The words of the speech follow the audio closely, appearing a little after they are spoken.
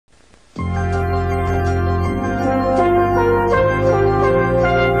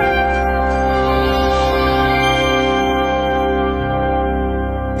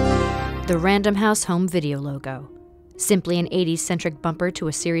Random House home video logo? Simply an 80s-centric bumper to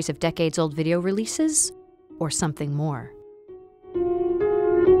a series of decades-old video releases? Or something more?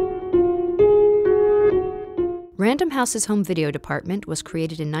 Random House's home video department was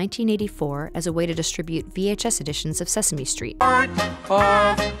created in 1984 as a way to distribute VHS editions of Sesame Street. Part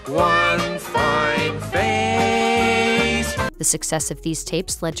of one fine face. The success of these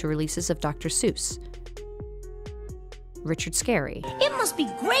tapes led to releases of Dr. Seuss, Richard Scarry, It must be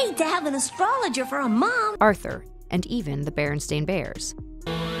great to have an astrologer for a mom. Arthur, and even the Berenstain Bears.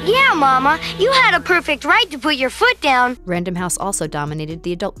 Yeah, Mama, you had a perfect right to put your foot down. Random House also dominated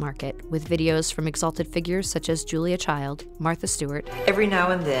the adult market, with videos from exalted figures such as Julia Child, Martha Stewart. Every now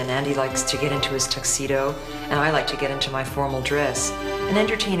and then, Andy likes to get into his tuxedo, and I like to get into my formal dress, and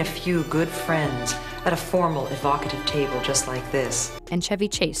entertain a few good friends at a formal, evocative table just like this. And Chevy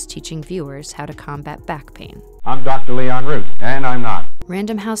Chase teaching viewers how to combat back pain. I'm Dr. Leon Root, and I'm not.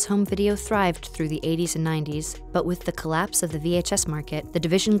 Random House home video thrived through the 80s and 90s, but with the collapse of the VHS market, the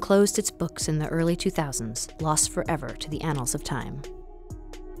division closed its books in the early 2000s, lost forever to the annals of time.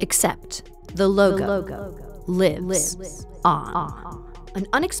 Except, the logo lives on. An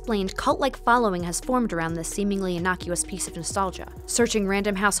unexplained cult-like following has formed around this seemingly innocuous piece of nostalgia. Searching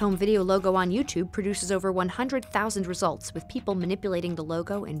Random House home video logo on YouTube produces over 100,000 results, with people manipulating the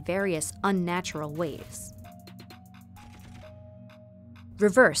logo in various unnatural ways.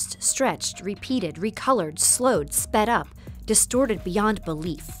 Reversed, stretched, repeated, recolored, slowed, sped up, distorted beyond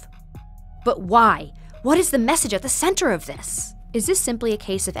belief. But why? What is the message at the center of this? Is this simply a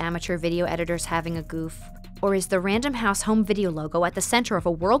case of amateur video editors having a goof? Or is the Random House home video logo at the center of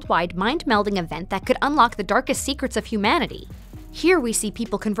a worldwide mind-melding event that could unlock the darkest secrets of humanity? Here we see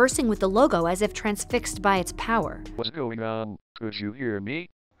people conversing with the logo as if transfixed by its power. What's going on? Could you hear me?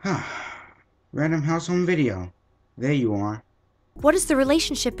 Random House home video. There you are. What is the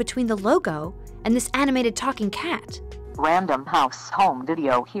relationship between the logo and this animated talking cat? Random House home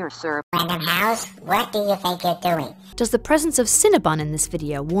video here, sir. Random House, what do you think you're doing? Does the presence of Cinnabon in this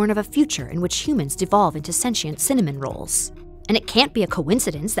video warn of a future in which humans devolve into sentient cinnamon rolls? And it can't be a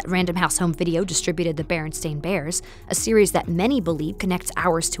coincidence that Random House home video distributed the Berenstain Bears, a series that many believe connects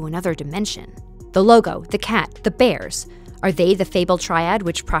ours to another dimension. The logo, the cat, the bears. Are they the fabled triad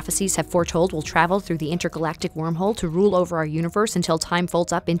which prophecies have foretold will travel through the intergalactic wormhole to rule over our universe until time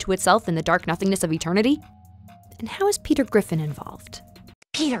folds up into itself in the dark nothingness of eternity? And how is Peter Griffin involved?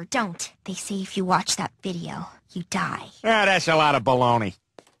 Peter, don't. They say if you watch that video, you die. Ah, that's a lot of baloney.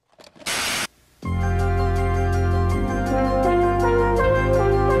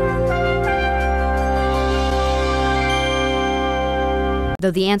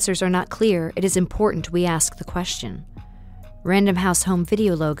 Though the answers are not clear, it is important we ask the question. Random House home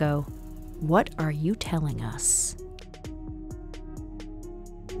video logo, what are you telling us?